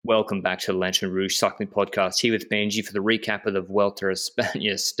Welcome back to the Lantern Rouge Cycling Podcast, here with Benji for the recap of the Vuelta a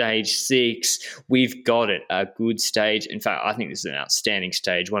España Stage 6. We've got it, a good stage. In fact, I think this is an outstanding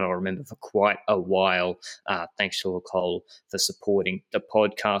stage, one I'll remember for quite a while. Thanks to Nicole for supporting the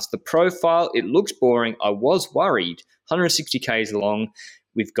podcast. The profile, it looks boring. I was worried. 160 Ks long.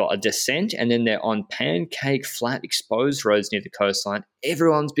 We've got a descent, and then they're on pancake, flat, exposed roads near the coastline.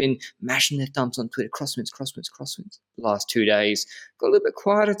 Everyone's been mashing their thumbs on Twitter. Crosswinds. The last 2 days. Got a little bit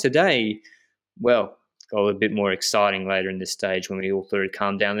quieter today. Well, got a little bit more exciting later in this stage when we all thought it'd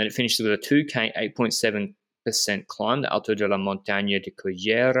calm down. Then it finishes with a 2K, 8.7% climb, the Alto de la Montaña de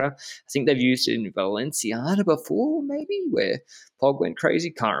Cullera. I think they've used it in Valenciana before, maybe, where Pog went crazy.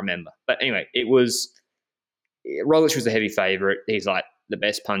 Can't remember. But anyway, Roglic was a heavy favourite. He's like the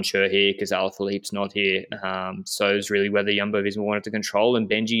best puncher here because Alaphilippe's not here. So it's really whether Jumbo-Visma wanted to control, and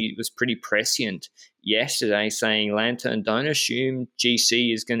Benji was pretty prescient yesterday saying, Lantern, don't assume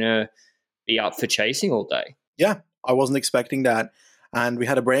GC is going to be up for chasing all day. Yeah, I wasn't expecting that. And we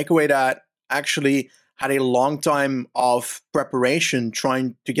had a breakaway that actually had a long time of preparation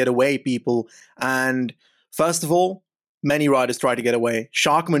trying to get away people. And first of all, many riders tried to get away.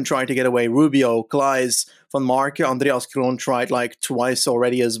 Schachmann tried to get away. Rubio, Klaes, Van Marke, Andreas Kron tried like twice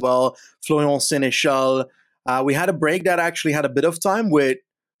already as well. Florian Sénéchal. We had a break that actually had a bit of time with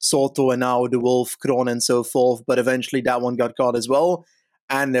Soto and now De Wolf, Kron and so forth, but eventually that one got caught as well.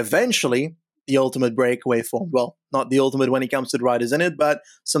 And eventually, the ultimate breakaway formed. Well, not the ultimate when it comes to the riders in it, but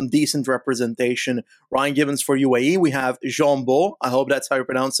some decent representation. Ryan Gibbons for UAE. We have Jean Beau, I hope that's how you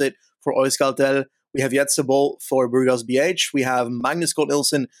pronounce it, for Euskaltel. We have Jetse Bol for Burgos BH. We have Magnus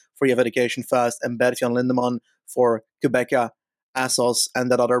Cort-Nielsen for Jeva Education First and Bert-Jan Lindemann for Quebeca, Assos, and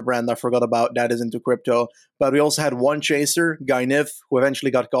that other brand I forgot about that is into crypto. But we also had one chaser, Guy Niff, who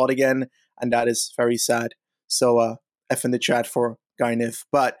eventually got caught again, and that is very sad. So F in the chat for Guy Niff.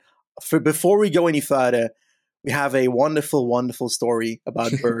 But before we go any further, we have a wonderful, wonderful story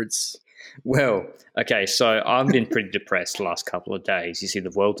about birds. Well, okay, so I've been pretty depressed the last couple of days. You see, the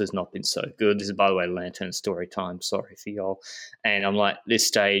Vuelta's not been so good. This is, by the way, Lantern story time. Sorry for y'all. And I'm like, this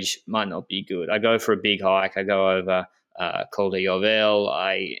stage might not be good. I go for a big hike. I go over Col de Yovel.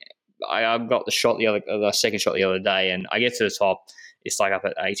 I got the second shot the other day, and I get to the top. It's like up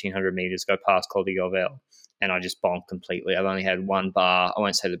at 1,800 meters, go past Col de Yovel, and I just bombed completely. I've only had one bar. I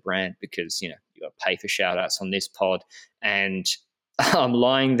won't say the brand because, you got to pay for shout-outs on this pod. And I'm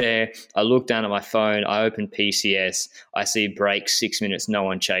lying there. I look down at my phone. I open PCS. I see break 6 minutes, no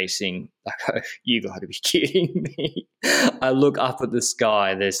one chasing. I go, you got to be kidding me. I look up at the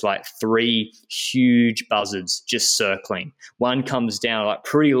sky. There's like 3 huge buzzards just circling. One comes down like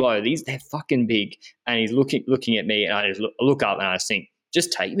pretty low. They're fucking big. And he's looking at me, and I just look up and I just think,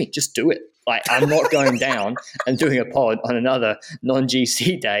 just take me. Just do it. Like, I'm not going down and doing a pod on another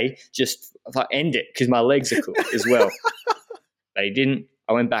non-GC day. Just end it because my legs are cooked as well. But he didn't.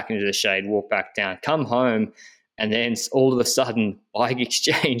 I went back into the shade, walked back down, come home, and then all of a sudden, Bike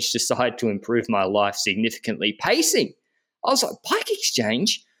Exchange decided to improve my life significantly. Pacing. I was like, Bike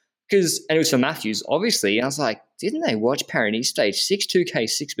Exchange? And it was for Matthews, obviously. I was like, didn't they watch Paris Stage 6, 2K,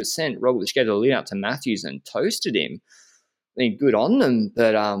 6%? Roglic gave the lead up to Matthews and toasted him. I mean, good on them.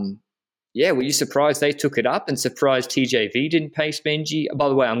 But, yeah, were you surprised they took it up and surprised TJV didn't pace Benji? By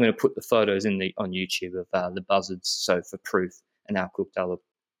the way, I'm going to put the photos on YouTube of the buzzards, so for proof. And how cooked I look.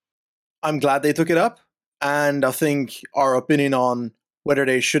 I'm glad they took it up, and I think our opinion on whether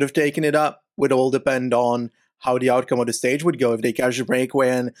they should have taken it up would all depend on how the outcome of the stage would go. If they catch a breakaway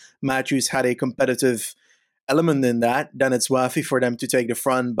and Matthews had a competitive element in that, then it's worthy for them to take the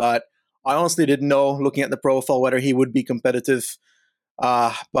front. But I honestly didn't know, looking at the profile, whether he would be competitive.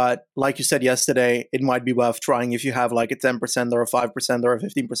 But like you said yesterday, it might be worth trying if you have like a 10% or a 5% or a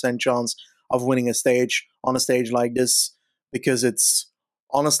 15% chance of winning a stage on a stage like this, because it's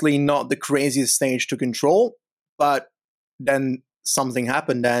honestly not the craziest stage to control. But then something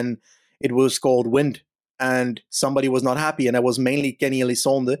happened, and it was called wind, and somebody was not happy, and it was mainly Kenny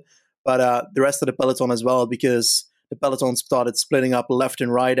Elissonde, but the rest of the peloton as well, because the peloton started splitting up left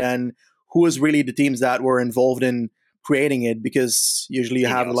and right, and who was really the teams that were involved in creating it, because usually you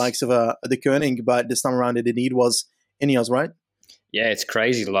have the likes of the Koenig, but this time around it indeed was Ineos, right? Yeah, it's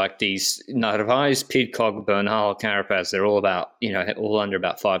crazy. Like these Narvaez, Pidcock, Bernal, Carapaz, they're all about, all under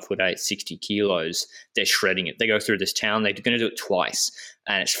about 5'8", 60 kilos. They're shredding it. They go through this town. They're going to do it twice,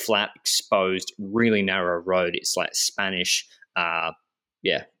 and it's flat, exposed, really narrow road. It's like Spanish Valams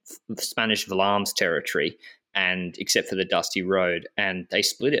territory, and except for the dusty road, and they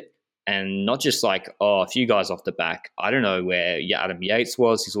split it. And not just like, a few guys off the back. I don't know where Adam Yates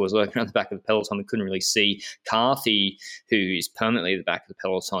was. He's always lurking around the back of the peloton. We couldn't really see. Carthy, who is permanently at the back of the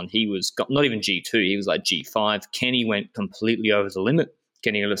peloton, he was not even G2. He was like G5. Kenny went completely over the limit.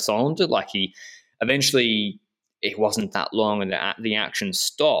 Kenny Lassonde, like he eventually, it wasn't that long and the action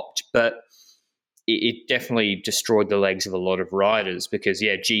stopped. But it definitely destroyed the legs of a lot of riders because,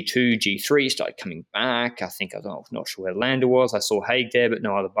 G2, G3 started coming back. I'm not sure where Landa was. I saw Haig there, but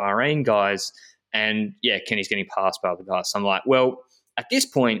no other Bahrain guys. And, Kenny's getting passed by other guys. So I'm like, well, at this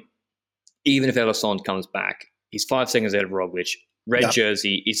point, even if Elassonde comes back, he's 5 seconds ahead of Roglic. Red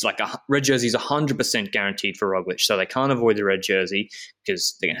jersey is red jersey is 100% guaranteed for Roglic, so they can't avoid the red jersey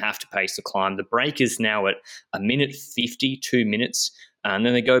because they're going to have to pace the climb. The break is now at 1:50, 2 minutes, and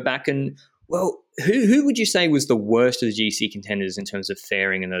then they go back and, well, who would you say was the worst of the GC contenders in terms of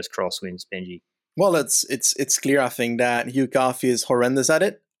faring in those crosswinds, Benji? Well, it's clear, I think, that Hugh Carthy is horrendous at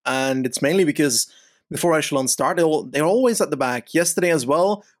it, and it's mainly because before Echelon started, they're always at the back. Yesterday as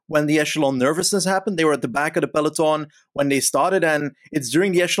well, when the Echelon nervousness happened, they were at the back of the peloton when they started, and it's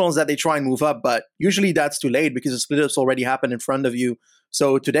during the Echelons that they try and move up, but usually that's too late because the split-ups already happened in front of you.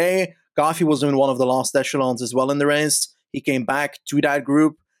 So today, Carthy was in one of the last Echelons as well in the race. He came back to that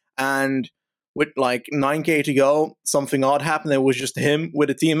group, and with like 9K to go, something odd happened. It was just him with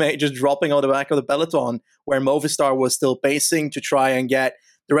a teammate just dropping out the back of the peloton, where Movistar was still pacing to try and get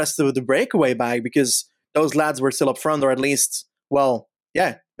the rest of the breakaway back because those lads were still up front, or at least,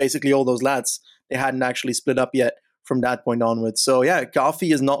 basically all those lads. They hadn't actually split up yet from that point onwards. So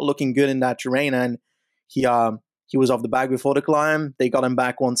Carthy is not looking good in that terrain, and he was off the back before the climb. They got him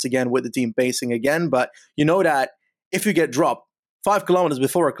back once again with the team pacing again. But you know that if you get dropped 5 kilometers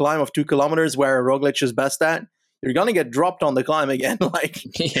before a climb of 2 kilometers where Roglic is best at, you're going to get dropped on the climb again.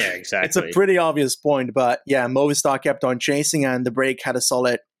 Yeah, exactly. It's a pretty obvious point. But Movistar kept on chasing, and the break had a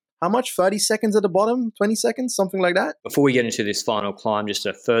solid, how much? 30 seconds at the bottom? 20 seconds? Something like that? Before we get into this final climb, just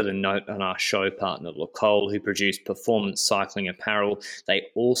a further note on our show partner, Le Col, who produce performance cycling apparel. They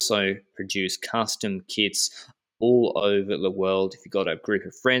also produce custom kits all over the world. If you've got a group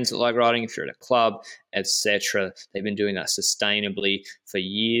of friends that like riding, if you're at a club, etc., they've been doing that sustainably for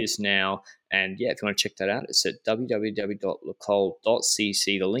years now. And if you want to check that out, it's at www.lecol.cc.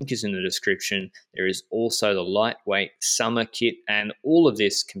 The link is in the description. There is also the lightweight summer kit, and all of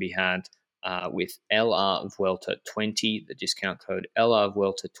this can be had with LR Vuelta 20. The discount code LR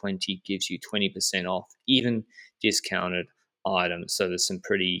Vuelta 20 gives you 20% off, even discounted items. So there's some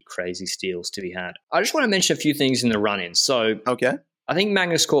pretty crazy steals to be had. I just want to mention a few things in the run-in. So okay, I think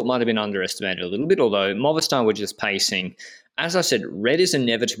Magnus Cort might have been underestimated a little bit, although Movistar were just pacing. As I said, red is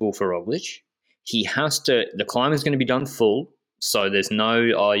inevitable for Roglic. The climb is going to be done full. So there's no,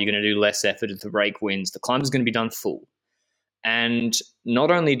 you're going to do less effort if the break wins. The climb is going to be done full. And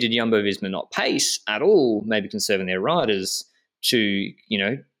not only did Jumbo-Visma not pace at all, maybe conserving their riders to,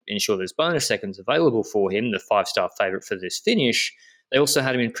 ensure there's bonus seconds available for him, the 5-star favourite for this finish, they also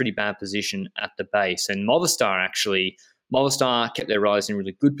had him in pretty bad position at the base. And Movistar kept their riders in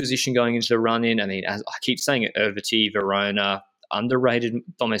really good position going into the run-in. I mean, as I keep saying it, Erviti, Verona, underrated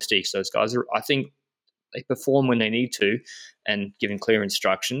domestiques. Those guys I think they perform when they need to and given clear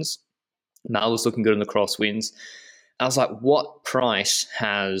instructions. Mal was looking good in the crosswinds. I was like, what price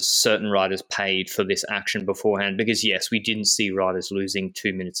has certain riders paid for this action beforehand? Because yes, we didn't see riders losing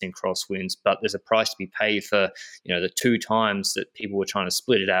 2 minutes in crosswinds, but there's a price to be paid for, the 2 times that people were trying to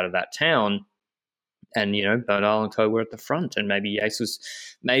split it out of that town. And, Bernal and co were at the front, and maybe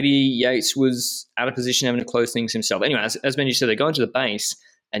Yates was out of position having to close things himself. Anyway, as Benji said, they go into the base,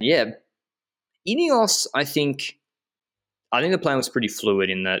 and Ineos, I think the plan was pretty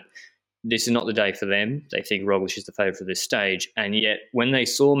fluid in that this is not the day for them. They think Roglic is the favourite for this stage. And yet when they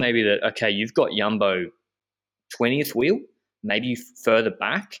saw maybe that, okay, you've got Jumbo 20th wheel, maybe further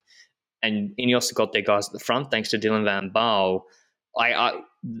back, and Ineos got their guys at the front thanks to Dylan van Baal,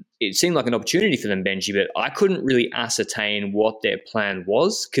 it seemed like an opportunity for them, Benji, but I couldn't really ascertain what their plan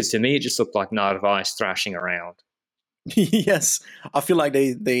was because to me it just looked like Narvaez thrashing around. Yes, I feel like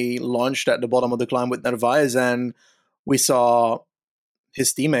they launched at the bottom of the climb with Narvaez, and we saw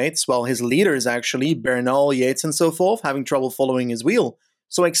his teammates, his leaders actually, Bernal, Yates, and so forth, having trouble following his wheel.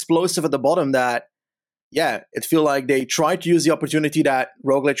 So explosive at the bottom that, it feel like they tried to use the opportunity that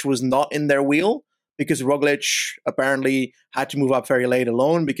Roglic was not in their wheel because Roglic apparently had to move up very late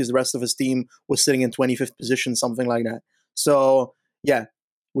alone because the rest of his team was sitting in 25th position, something like that. So,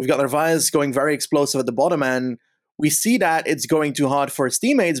 we've got Narvaez going very explosive at the bottom, and we see that it's going too hard for his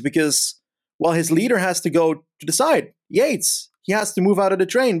teammates because, his leader has to go to the side, Yates. He has to move out of the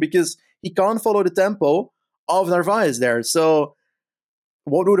train because he can't follow the tempo of Narvaez there. So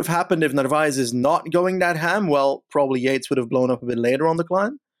what would have happened if Narvaez is not going that ham? Well, probably Yates would have blown up a bit later on the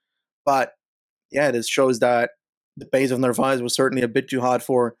climb. But yeah, this shows that the pace of Narvaez was certainly a bit too hard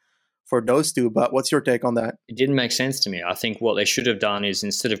for those two. But what's your take on that? It didn't make sense to me. I think what they should have done is,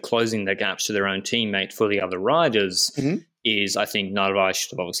 instead of closing the gaps to their own teammate for the other riders, is I think Narvaez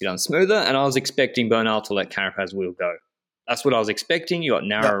should have obviously done smoother. And I was expecting Bernal to let Carapaz wheel go. That's what I was expecting. You got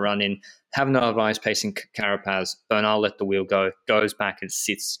narrow run in, have Narvaez pacing Carapaz, Bernal let the wheel go, goes back and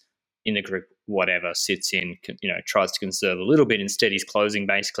sits in the group, whatever, sits in, tries to conserve a little bit. Instead, he's closing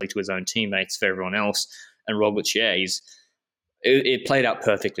basically to his own teammates for everyone else. And Roglic, it played out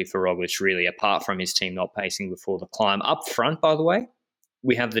perfectly for Roglic, really, apart from his team not pacing before the climb. Up front, by the way,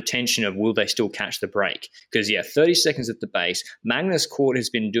 we have the tension of, will they still catch the break? Because, 30 seconds at the base. Magnus Cort has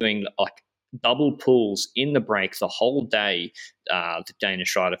been doing like double pulls in the break the whole day, the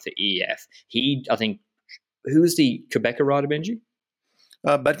Danish rider for EF. I think, who was the Quebecer rider, Benji?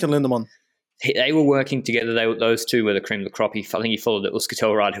 Bert Lindemann. They were working together. Those two were the cream of the crop. I think he followed the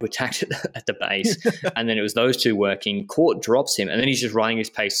Euskaltel rider who attacked at the base. And then it was those two working. Cort drops him, and then he's just riding his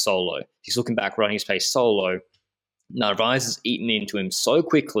pace solo. He's looking back, riding his pace solo. Narvaez is eaten into him so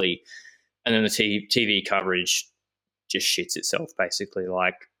quickly, and then the TV coverage just shits itself, basically.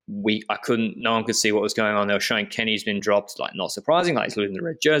 Like, no one could see what was going on. They were showing Kenny's been dropped, like, not surprising, like he's losing the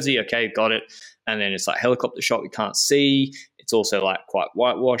red jersey. Okay, got it. And then it's like helicopter shot we can't see. It's also like quite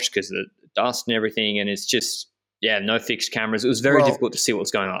whitewashed because of the dust and everything, and it's just no fixed cameras. It was very difficult to see what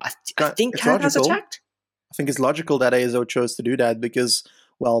was going on. I think Carapaz attacked. I think it's logical that ASO chose to do that because,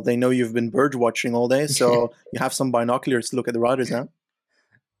 well, they know you've been bird watching all day, so you have some binoculars to look at the riders now.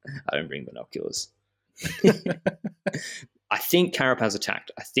 I don't bring binoculars. I think Carapaz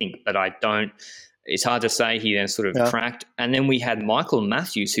attacked. But I don't. It's hard to say. He then sort of cracked, and then we had Michael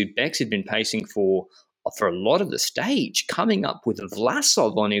Matthews, who Bex had been pacing for a lot of the stage, coming up with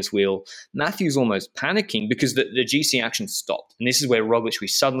Vlasov on his wheel. Matthews almost panicking because the GC action stopped. And this is where Roglic, we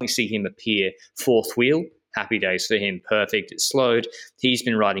suddenly see him appear fourth wheel. Happy days for him. Perfect. It slowed. He's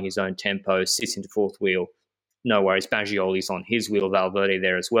been riding his own tempo, sits into fourth wheel. No worries. Baggioli's on his wheel. Valverde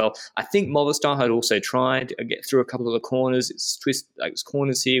there as well. I think Movistar had also tried to get through a couple of the corners. It's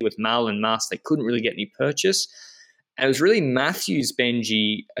corners here with Mal and Mas. They couldn't really get any purchase. And it was really Matthews,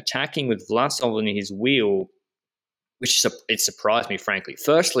 Benji, attacking with Vlasov on his wheel, which it surprised me, frankly.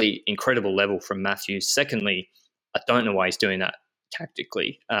 Firstly, incredible level from Matthews. Secondly, I don't know why he's doing that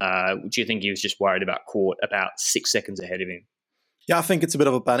tactically. Do you think he was just worried about Cort about 6 seconds ahead of him? Yeah, I think it's a bit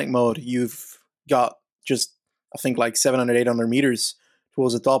of a panic mode. You've got just, I think, like 700, 800 meters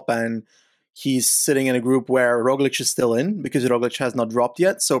towards the top, and he's sitting in a group where Roglic is still in because Roglic has not dropped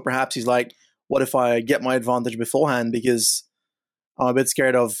yet. So perhaps he's like, what if I get my advantage beforehand, because I'm a bit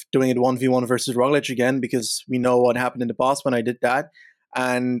scared of doing it 1v1 versus Roglic again, because we know what happened in the past when I did that,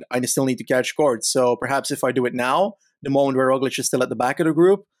 and I still need to catch Cort. So perhaps if I do it now, the moment where Roglic is still at the back of the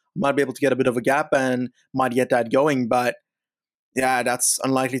group, I might be able to get a bit of a gap and might get that going. But yeah, that's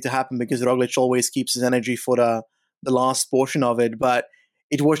unlikely to happen because Roglic always keeps his energy for the last portion of it. But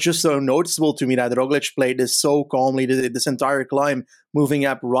it was just so noticeable to me that Roglic played this so calmly, this entire climb, moving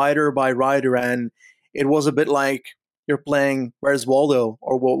up rider by rider. And it was a bit like you're playing Where's Waldo,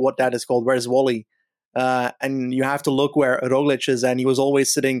 or what that is called, Where's Wally? And you have to look where Roglic is, and he was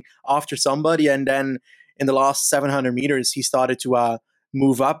always sitting after somebody. And then in the last 700 meters, he started to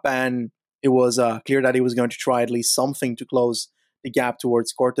move up, and it was clear that he was going to try at least something to close the gap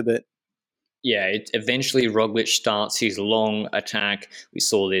towards Cort a bit. Yeah, eventually Roglic starts his long attack. We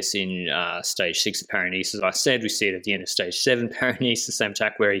saw this in stage 6 of Paris-Nice, as I said. We see it at the end of stage 7 Paris-Nice, the same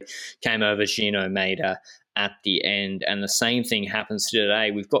attack where he came over Gino Maida at the end. And the same thing happens today.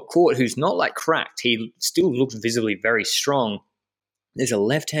 We've got Cort, who's not like cracked. He still looks visibly very strong. There's a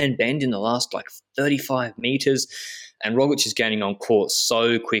left-hand bend in the last 35 meters, and Roglic is gaining on Cort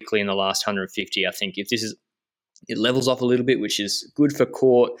so quickly in the last 150. I think it levels off a little bit, which is good for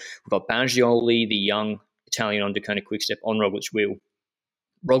Cort. We've got Baggioli, the young Italian on Deceuninck Quickstep, on Roglic's wheel.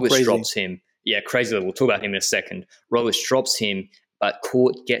 Roglic drops him. Yeah, crazy level. We'll talk about him in a second. Roglic drops him, but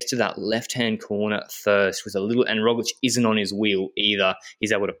Cort gets to that left-hand corner first with a little, and Roglic isn't on his wheel either.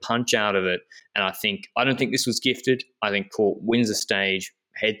 He's able to punch out of it, and I don't think this was gifted. I think Cort wins the stage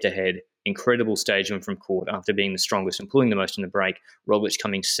head-to-head. Incredible stage from Cort after being the strongest and pulling the most in the break. Roglic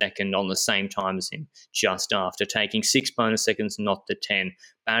coming second on the same time as him, just after, taking 6 bonus seconds, not the 10.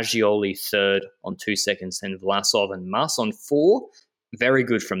 Baggioli third on 2 seconds, then Vlasov and Mas on 4. Very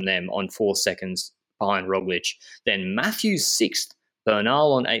good from them on 4 seconds behind Roglic. Then Matthews sixth,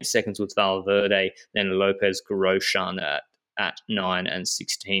 Bernal on 8 seconds with Valverde, then Lopez Grosjean at 9 and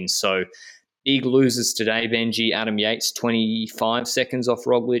 16. So Big losers today, Benji. Adam Yates, 25 seconds off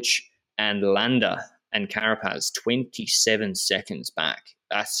Roglic, and Landa and Carapaz, 27 seconds back.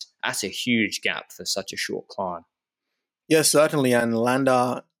 That's a huge gap for such a short climb. Yes, certainly. And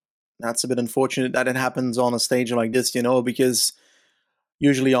Landa, that's a bit unfortunate that it happens on a stage like this, because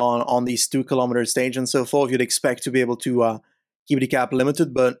usually on these 2 kilometer stage and so forth, you'd expect to be able to keep the gap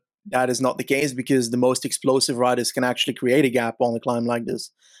limited, but that is not the case because the most explosive riders can actually create a gap on a climb like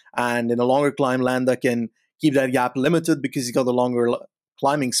this. And in a longer climb, Landa can keep that gap limited because he's got a longer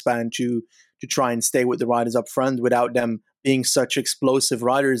climbing span to try and stay with the riders up front without them being such explosive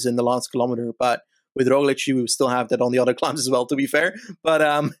riders in the last kilometer. But with Roglic, you still have that on the other climbs as well, to be fair. But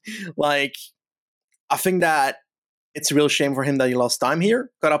I think that it's a real shame for him that he lost time here.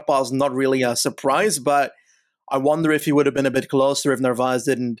 Carapaz, not really a surprise, but I wonder if he would have been a bit closer if Narvaez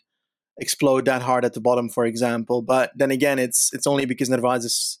didn't explode that hard at the bottom, for example. But then again, it's only because Narvaez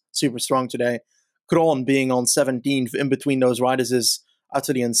is super strong today. Kroon being on 17th in between those riders is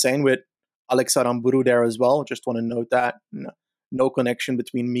utterly insane, with Alex Aramburu there as well. Just want to note that. No connection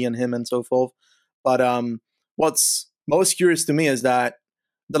between me and him and so forth. But what's most curious to me is that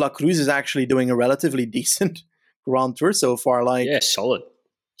De La Cruz is actually doing a relatively decent Grand Tour so far. Yeah, solid.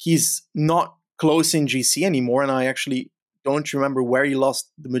 He's not close in GC anymore, and I actually don't remember where he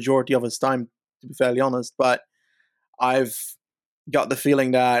lost the majority of his time, to be fairly honest. But I've got the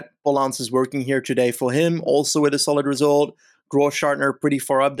feeling that Polans is working here today for him, also with a solid result. Großschartner pretty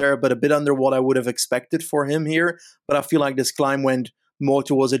far up there, but a bit under what I would have expected for him here. But I feel like this climb went more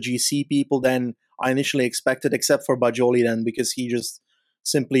towards a GC people than I initially expected, except for Bajoli then, because he just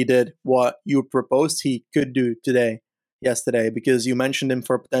simply did what you proposed he could do yesterday, because you mentioned him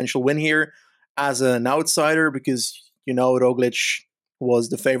for a potential win here as an outsider, because Roglic was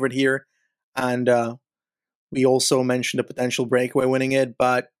the favorite here, and we also mentioned a potential breakaway winning it,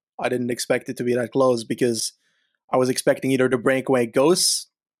 but I didn't expect it to be that close because I was expecting either the breakaway goes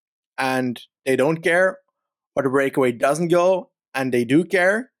and they don't care, or the breakaway doesn't go and they do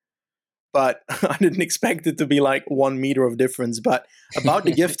care. But I didn't expect it to be like 1 meter of difference. But about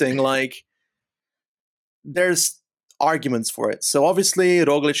the gifting, there's arguments for it. So obviously,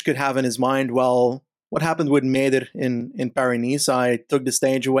 Roglic could have in his mind, well, what happened with Meder in Paris-Nice? I took the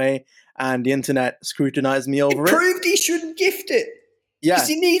stage away and the internet scrutinized me over it. Proved he shouldn't gift it. Yeah. Because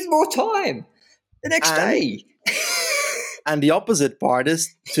he needs more time the next day. And the opposite part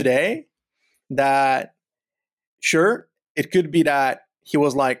is today that, sure, it could be that he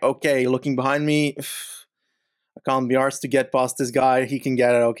was like, okay, looking behind me, I can't be arsed to get past this guy. He can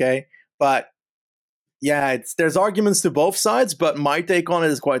get it, okay? But yeah, there's arguments to both sides, but my take on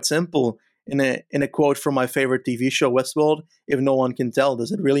it is quite simple. In a quote from my favorite TV show, Westworld, if no one can tell,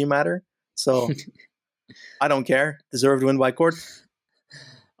 does it really matter? So I don't care. Deserved win by Court.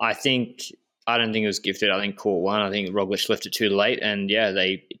 I don't think it was gifted. I think Court won. I think Roglic left it too late, and yeah,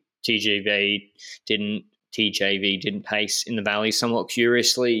 TJV didn't pace in the valley somewhat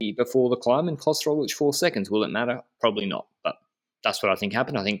curiously before the climb and cost Roglic 4 seconds. Will it matter? Probably not, but that's what I think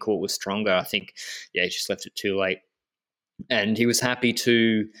happened. I think Court was stronger. I think, he just left it too late. And he was happy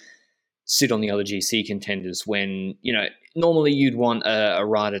to sit on the other GC contenders when, normally you'd want a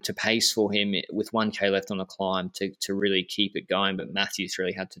rider to pace for him with 1K left on the climb to really keep it going, but Matthews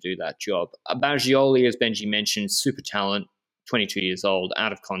really had to do that job. Bajoli, as Benji mentioned, super talent, 22 years old,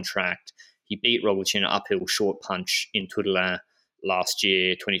 out of contract. He beat Roglic in an uphill short punch in Tourdelin last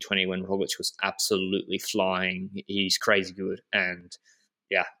year, 2020, when Roglic was absolutely flying. He's crazy good. And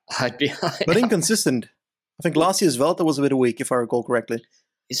yeah, but inconsistent. I think last year's Vuelta was a bit weak, if I recall correctly.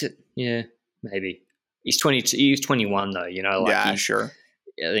 Is it? Yeah, maybe. He's 22. He's 21 though. Yeah, sure.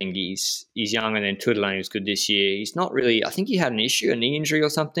 I think he's young, and then Tourdelin was good this year. He's not really. I think he had an issue, a knee injury or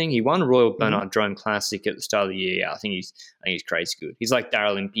something. He won Royal Bernard Drôme Classic at the start of the year. I think he's crazy good. He's like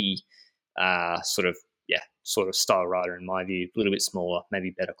Daryl Impey, sort of style rider in my view. A little bit smaller,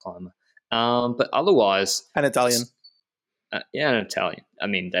 maybe better climber. But otherwise, an Italian. An Italian. I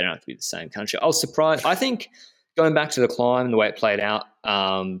mean, they don't have to be the same country. I was surprised. I think going back to the climb and the way it played out,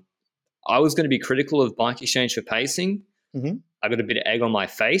 I was going to be critical of Bike Exchange for pacing. Mm-hmm. I got a bit of egg on my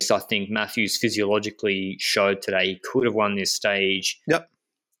face. I think Matthews physiologically showed today he could have won this stage. Yep.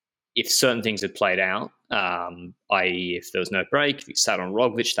 If certain things had played out, i.e. if there was no break, if he sat on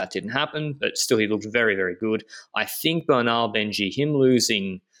Roglic, that didn't happen, but still he looked very, very good. I think Bernal, Benji, him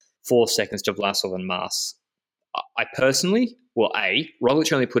losing 4 seconds to Vlasov and Mas, I personally,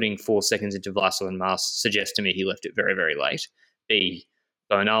 Roglic only putting 4 seconds into Vlasov and Mas suggests to me he left it very, very late. B,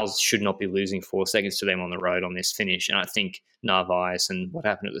 Bernal should not be losing 4 seconds to them on the road on this finish. And I think Narvaez and what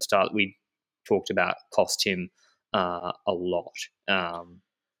happened at the start we talked about cost him a lot.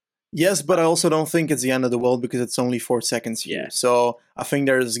 Yes, but I also don't think it's the end of the world because it's only 4 seconds here. Yeah, So I think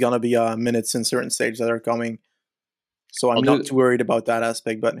there's gonna be minutes in certain stages that are coming. So I'll I'm not do. too worried about that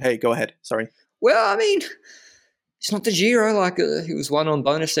aspect. But hey, go ahead. Sorry. Well, I mean, it's not the Giro. Like it was won on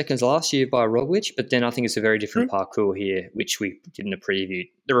bonus seconds last year by Roglic, but then I think it's a very different True. parcours here, which we did in the preview.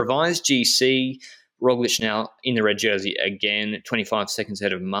 The revised GC, Roglic now in the red jersey again, 25 seconds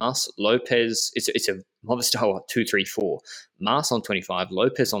ahead of Mas. Lopez, it's a Movistar 2-3-4. Mas on 25,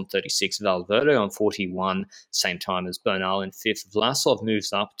 Lopez on 36, Valverde on 41, same time as Bernal in fifth. Vlasov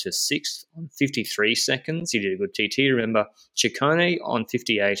moves up to sixth on 53 seconds. He did a good TT. Remember, Ciccone on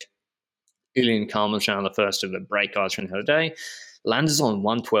 58. Julian Kalmanschan, the first of the break guys from the other day. Landers on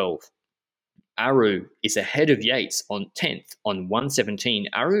 112. Aru is ahead of Yates on 10th on 117.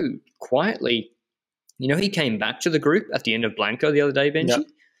 Aru quietly, he came back to the group at the end of Blanco the other day, Yeah. Benji.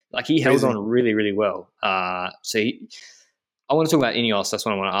 Like he held Crazy. on really, really well. I want to talk about Ineos. That's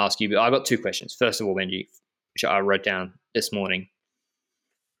what I want to ask you. But I got two questions. First of all, Benji, which I wrote down this morning.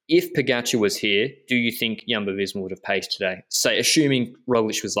 If Pogacar was here, do you think Jumbo-Visma would have paced today? Say, assuming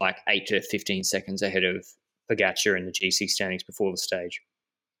Roglic was like 8 to 15 seconds ahead of Pogacar in the GC standings before the stage.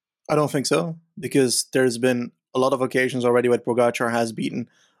 I don't think so because there's been a lot of occasions already where Pogacar has beaten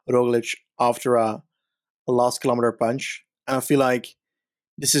Roglic after a last kilometer punch, and I feel like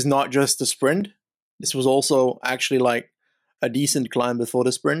this is not just a sprint. This was also actually like a decent climb before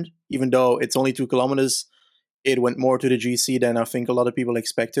the sprint, even though it's only 2 kilometers. It went more to the GC than I think a lot of people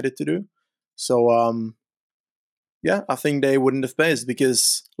expected it to do. So yeah, I think they wouldn't have paced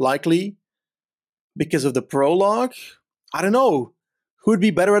because likely because of the prologue. I don't know who'd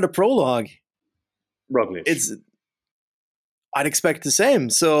be better at a prologue. Roglic. I'd expect the same.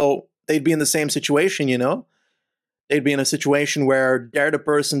 So they'd be in the same situation, They'd be in a situation where they're the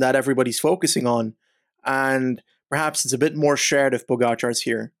person that everybody's focusing on, and perhaps it's a bit more shared if Pogacar's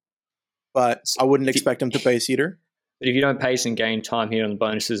here. But I wouldn't expect him to pace either. But if you don't pace and gain time here on the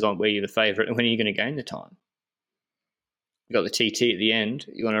bonuses on where you're the favourite, when are you going to gain the time? You got the TT at the end.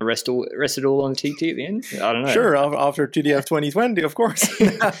 You want to rest it all on TT at the end? I don't know. Sure, after TDF 2020, of course.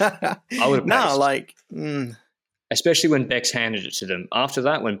 I would have paced. Especially when Bex handed it to them. After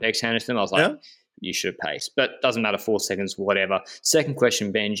that, when Bex handed it to them, I was like, you should have paced. But doesn't matter, 4 seconds, whatever. Second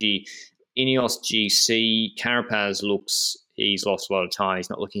question, Benji. Ineos GC, Carapaz he's lost a lot of time. He's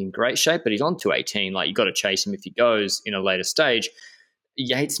not looking in great shape, but he's on 218. Like, you've got to chase him if he goes in a later stage.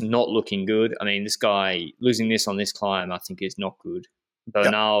 Yates not looking good. I mean, this guy losing this on this climb, I think, is not good.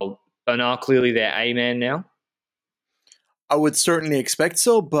 Bernal clearly their A-man now. I would certainly expect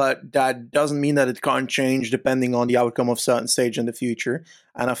so, but that doesn't mean that it can't change depending on the outcome of certain stage in the future.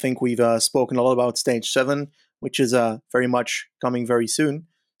 And I think we've spoken a lot about stage 7, which is very much coming very soon.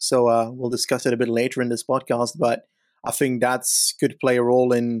 So we'll discuss it a bit later in this podcast, but I think that's could play a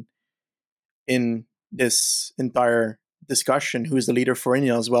role in this entire discussion. Who's the leader for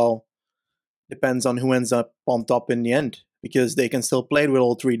Ineos? Well, depends on who ends up on top in the end, because they can still play with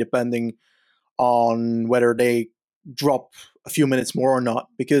all three depending on whether they drop a few minutes more or not.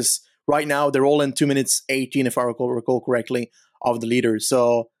 Because right now they're all in 2 minutes 18, if I recall correctly, of the leaders.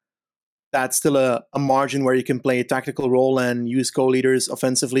 So that's still a margin where you can play a tactical role and use co-leaders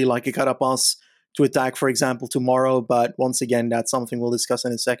offensively, like a Carapaz, to attack, for example, tomorrow. But once again, that's something we'll discuss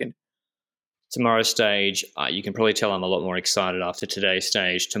in a second. Tomorrow's stage, you can probably tell I'm a lot more excited after today's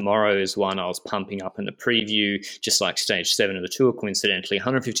stage. Tomorrow is one I was pumping up in the preview, just like stage 7 of the Tour, coincidentally.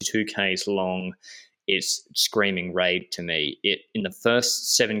 152 Ks long. It's screaming raid to me. In the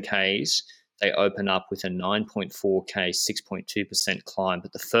first 7 Ks, they open up with a 9.4K, 6.2% climb,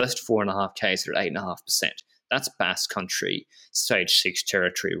 but the first 4.5 Ks are at 8.5%. That's Basque Country, stage 6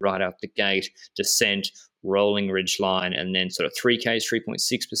 territory, right out the gate, descent, rolling ridge line, and then sort of 3Ks,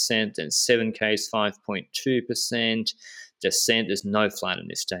 3.6%, then 7Ks, 5.2%. Descent, there's no flat in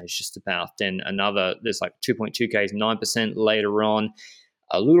this stage, just about. Then there's like 2.2Ks, 9% later on.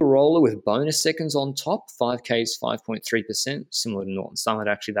 A little roller with bonus seconds on top, 5Ks, 5.3%, similar to Norton Summit,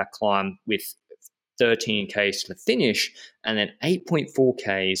 actually, that climb with 13Ks to the finish, and then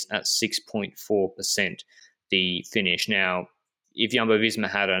 8.4Ks at 6.4% the finish. Now, if Jumbo-Visma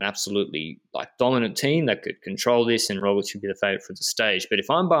had an absolutely dominant team that could control this, and Roglic should be the favourite for the stage. But if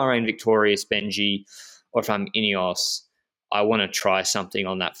I'm Bahrain Victorious, Benji, or if I'm Ineos, I want to try something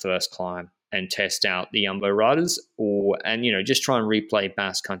on that first climb and test out the Jumbo riders, just try and replay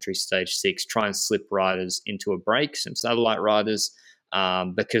Basque Country Stage 6, try and slip riders into a break, some satellite riders,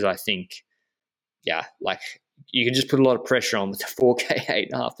 because I think, you can just put a lot of pressure on with the 4K,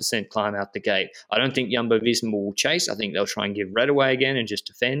 8.5% climb out the gate. I don't think Jumbo-Visma will chase. I think they'll try and give red away again and just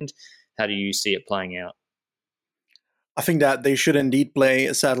defend. How do you see it playing out? I think that they should indeed play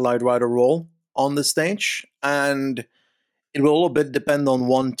a satellite rider role on the stage, and it will a bit depend on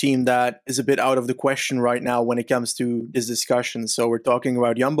one team that is a bit out of the question right now when it comes to this discussion. So we're talking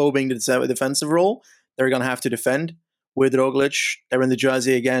about Jumbo being the defensive role. They're going to have to defend with Roglic. They're in the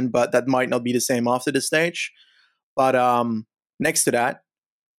jersey again, but that might not be the same after the stage. But next to that,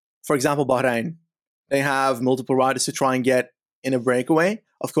 for example, Bahrain, they have multiple riders to try and get in a breakaway.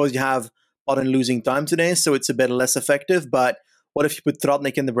 Of course, you have Button losing time today, so it's a bit less effective. But what if you put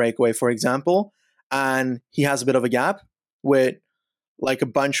Tratnik in the breakaway, for example, and he has a bit of a gap with like a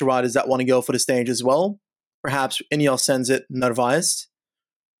bunch of riders that want to go for the stage as well? Perhaps Ineos sends it Narvaez.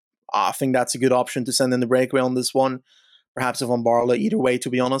 I think that's a good option to send in the breakaway on this one. Perhaps a Van Barle, either way, to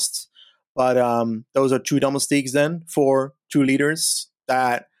be honest. But those are two domestiques then for two leaders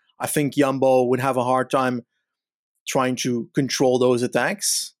that I think Jumbo would have a hard time trying to control those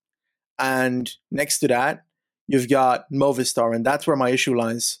attacks. And next to that, you've got Movistar, and that's where my issue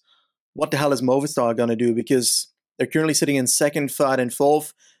lies. What the hell is Movistar going to do? Because they're currently sitting in second, third, and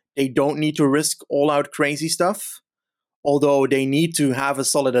fourth. They don't need to risk all-out crazy stuff, although they need to have a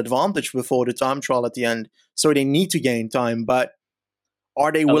solid advantage before the time trial at the end. So they need to gain time, but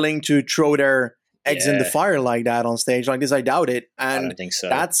are they willing to throw their eggs in the fire like that on stage like this? I doubt it. And I don't think so.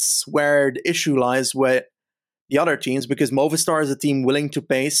 That's where the issue lies with the other teams, because Movistar is a team willing to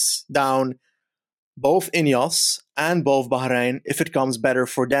pace down both Ineos and both Bahrain if it comes better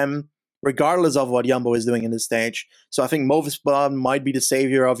for them, regardless of what Jumbo is doing in the stage. So I think Movistar might be the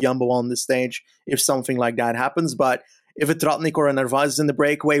savior of Jumbo on the stage if something like that happens. But if a Tratnik or a Narvaez is in the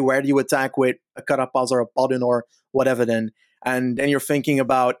breakaway, where do you attack with a Carapaz or a Podin or whatever then? And then you're thinking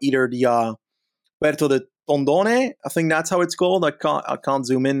about either the Puerto de Tondone, I think that's how it's called. I can't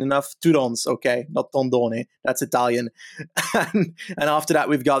zoom in enough. Tudons, okay, not Tondone. That's Italian. and after that,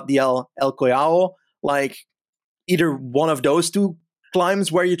 we've got the El Collao. Like, either one of those two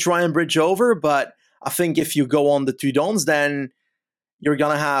climbs where you try and bridge over. But I think if you go on the Tudons, then you're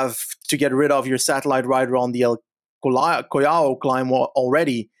going to have to get rid of your satellite rider on the El Collao climb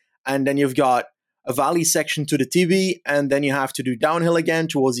already. And then you've got a valley section to the Tibi, and then you have to do downhill again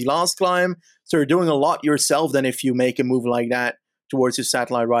towards the last climb. So you're doing a lot yourself then if you make a move like that towards your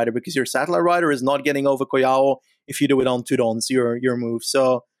satellite rider, because your satellite rider is not getting over Collao if you do it on Tudons, your move.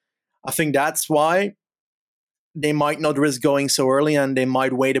 So I think that's why they might not risk going so early, and they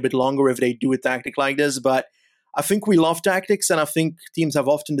might wait a bit longer if they do a tactic like this. But I think we love tactics, and I think teams have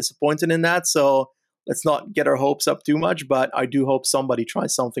often disappointed in that. So let's not get our hopes up too much, but I do hope somebody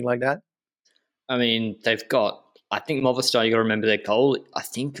tries something like that. I mean, I think Movistar, you got to remember their goal. I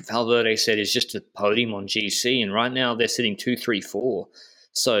think Valverde said is just a podium on GC, and right now they're sitting 2, 3, 4.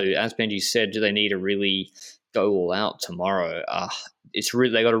 So as Benji said, do they need to really go all out tomorrow?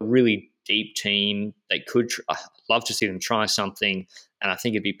 They got a really deep team. They could. I'd love to see them try something, and I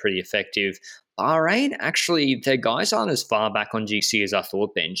think it'd be pretty effective. Bahrain, actually, their guys aren't as far back on GC as I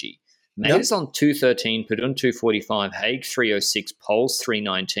thought, Benji. Mader's on 213, Padun 245, Haig 306, Poles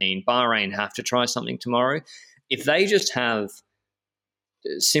 319. Bahrain have to try something tomorrow. If they just have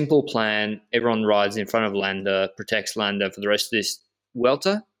a simple plan, everyone rides in front of Landa, protects Landa for the rest of this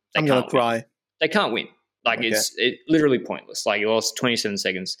Welter, I'm going to cry. They can't win. It's literally pointless. Like, you lost 27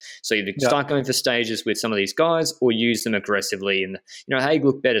 seconds. So either start going for stages with some of these guys or use them aggressively. And, Haig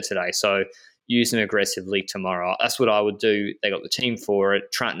looked better today. So use them aggressively tomorrow. That's what I would do. They got the team for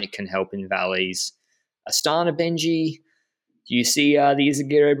it. Tratnik can help in valleys. Astana, Benji, do you see the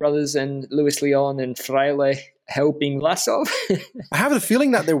Izagirre brothers and Luis Leon and Fraile helping Vlasov? I have the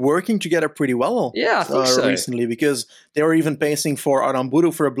feeling that they're working together pretty well. Yeah, I think so. Recently, because they were even pacing for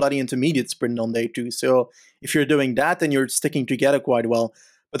Aramburu for a bloody intermediate sprint on day 2. So if you're doing that, then you're sticking together quite well.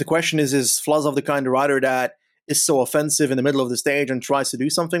 But the question is Vlasov the kind of rider that is so offensive in the middle of the stage and tries to do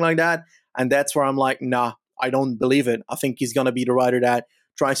something like that? And that's where I'm like, nah, I don't believe it. I think he's going to be the rider that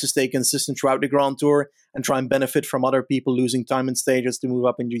tries to stay consistent throughout the Grand Tour and try and benefit from other people losing time in stages to move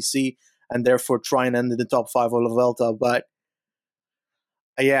up in GC, and therefore try and end in the top 5 of La Vuelta. But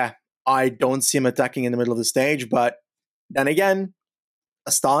I don't see him attacking in the middle of the stage. But then again,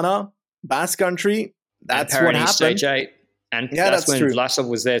 Astana, Basque Country, that's what happened. Stage 8. And that's when true. Vlasov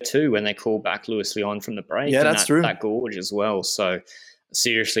was there too, when they called back Luis Leon from the break. Yeah, that's true. That gorge as well. So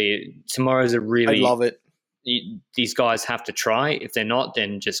seriously, tomorrow's a really... I love it. These guys have to try. If they're not,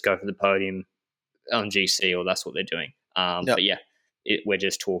 then just go for the podium on GC, or that's what they're doing. But yeah, we're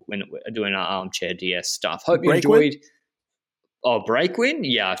just we're doing our armchair DS stuff. Hope you enjoyed. Break win?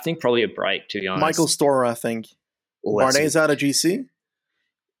 Yeah, I think probably a break, to be honest. Michael Storer, I think. Bardet's out of GC?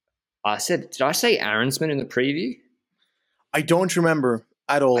 Did I say Aaronsman in the preview? I don't remember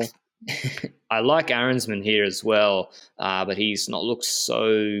at all. I like Aronsman here as well, but he's not looked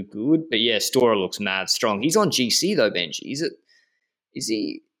so good. But yeah, Stora looks mad strong. He's on GC though, Benji. Is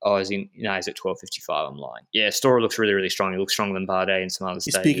he? Oh, is he? No, he's at 12.55. I'm lying. Yeah, Stora looks really, really strong. He looks stronger than Bardet and some other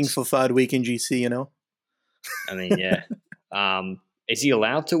He's stages. speaking for third week in GC, you know. I mean, yeah. Is he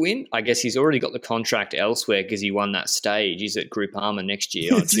allowed to win? I guess he's already got the contract elsewhere because he won that stage. He's at Groupama next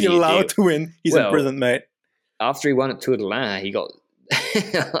year. Is he allowed to win? He's in prison, mate. After he won at Tour de l'Ain, he got...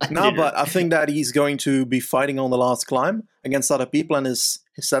 But I think that he's going to be fighting on the last climb against other people, and his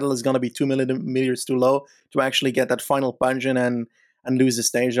saddle is going to be 2 millimeters too low to actually get that final punch in and lose the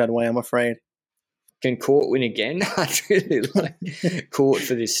stage that way, I'm afraid. Can Court win again? I'd really like Court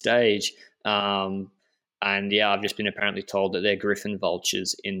for this stage. And yeah, I've just been apparently told that they're Griffin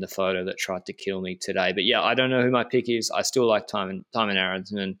vultures in the photo that tried to kill me today. But yeah, I don't know who my pick is. I still like Timon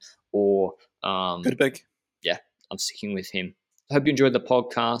Aronsman or... Good pick. Yeah, I'm sticking with him. I hope you enjoyed the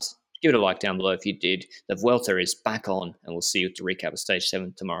podcast. Give it a like down below if you did. The Vuelta is back on, and we'll see you to recap of Stage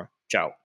 7 tomorrow. Ciao.